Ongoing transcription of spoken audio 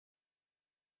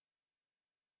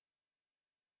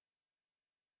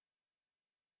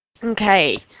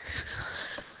Okay,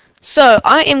 so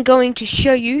I am going to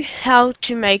show you how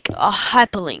to make a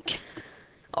hyperlink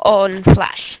on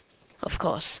Flash, of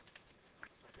course.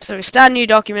 So we start a new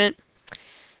document,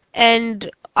 and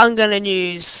I'm going to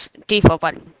use default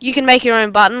button. You can make your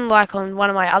own button like on one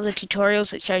of my other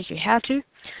tutorials that shows you how to,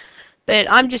 but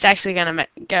I'm just actually going to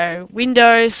go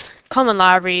Windows, Common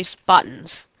Libraries,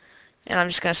 Buttons, and I'm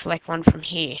just going to select one from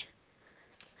here.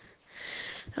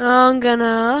 I'm going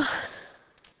to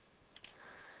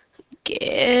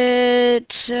get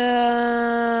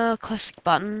classic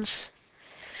buttons.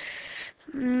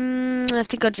 I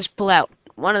think I'll just pull out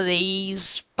one of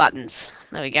these buttons.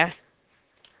 There we go.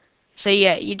 So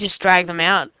yeah, you just drag them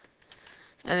out,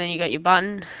 and then you got your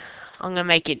button. I'm gonna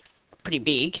make it pretty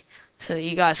big so that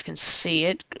you guys can see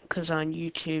it, because on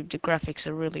YouTube the graphics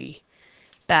are really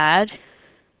bad.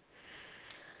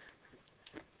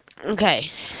 Okay,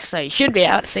 so you should be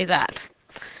able to see that.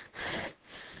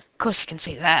 Of course you can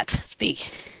see that. It's big.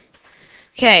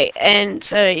 Okay, and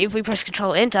so if we press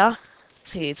Control Enter,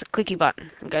 see it's a clicky button.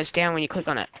 It goes down when you click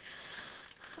on it.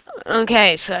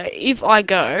 Okay, so if I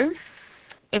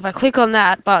click on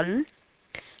that button,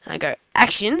 and I go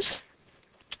Actions,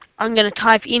 I'm going to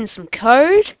type in some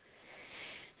code,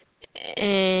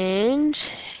 and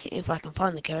if I can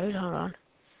find the code, hold on.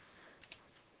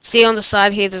 See on the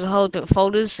side here, there's a whole bit of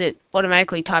folders that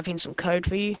automatically type in some code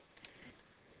for you.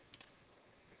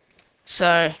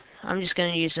 So I'm just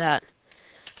going to use that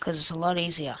because it's a lot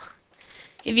easier.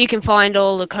 If you can find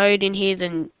all the code in here,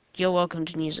 then you're welcome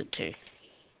to use it too.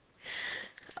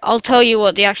 I'll tell you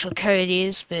what the actual code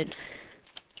is, but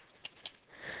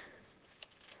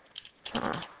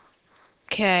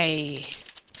okay.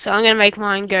 So I'm going to make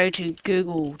mine go to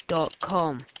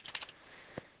google.com.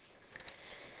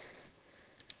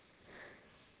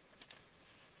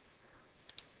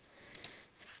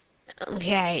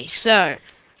 Okay, so,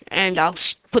 and I'll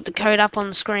put the code up on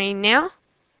the screen now.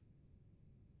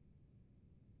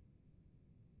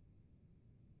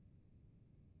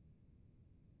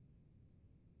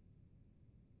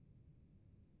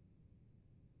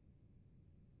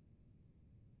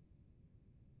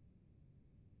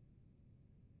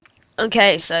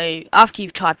 Okay, so after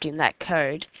you've typed in that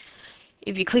code,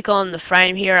 if you click on the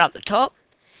frame here up the top,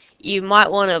 you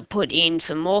might want to put in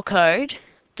some more code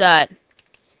that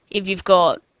if you've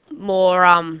got more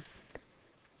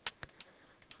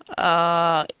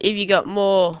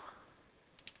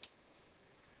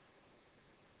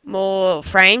more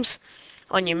frames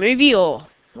on your movie or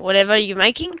whatever you're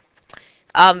making,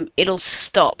 it'll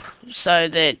stop so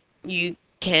that you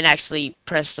can actually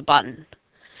press the button.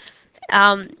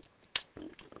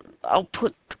 I'll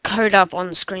put the code up on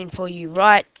the screen for you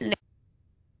right now.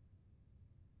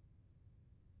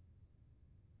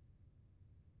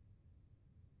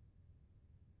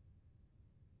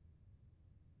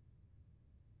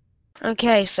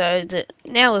 Okay, so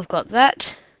now we've got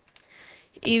that.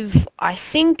 I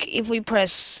think if we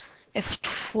press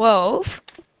F12,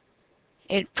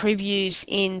 it previews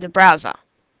in the browser.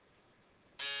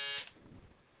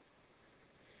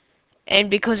 And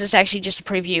because it's actually just a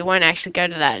preview, it won't actually go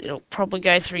to that. It'll probably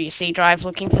go through your C drive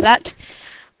looking for that.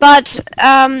 But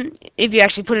if you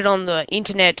actually put it on the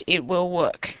internet, it will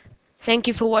work. Thank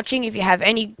you for watching. If you have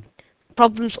any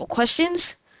problems or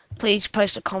questions, please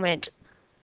post a comment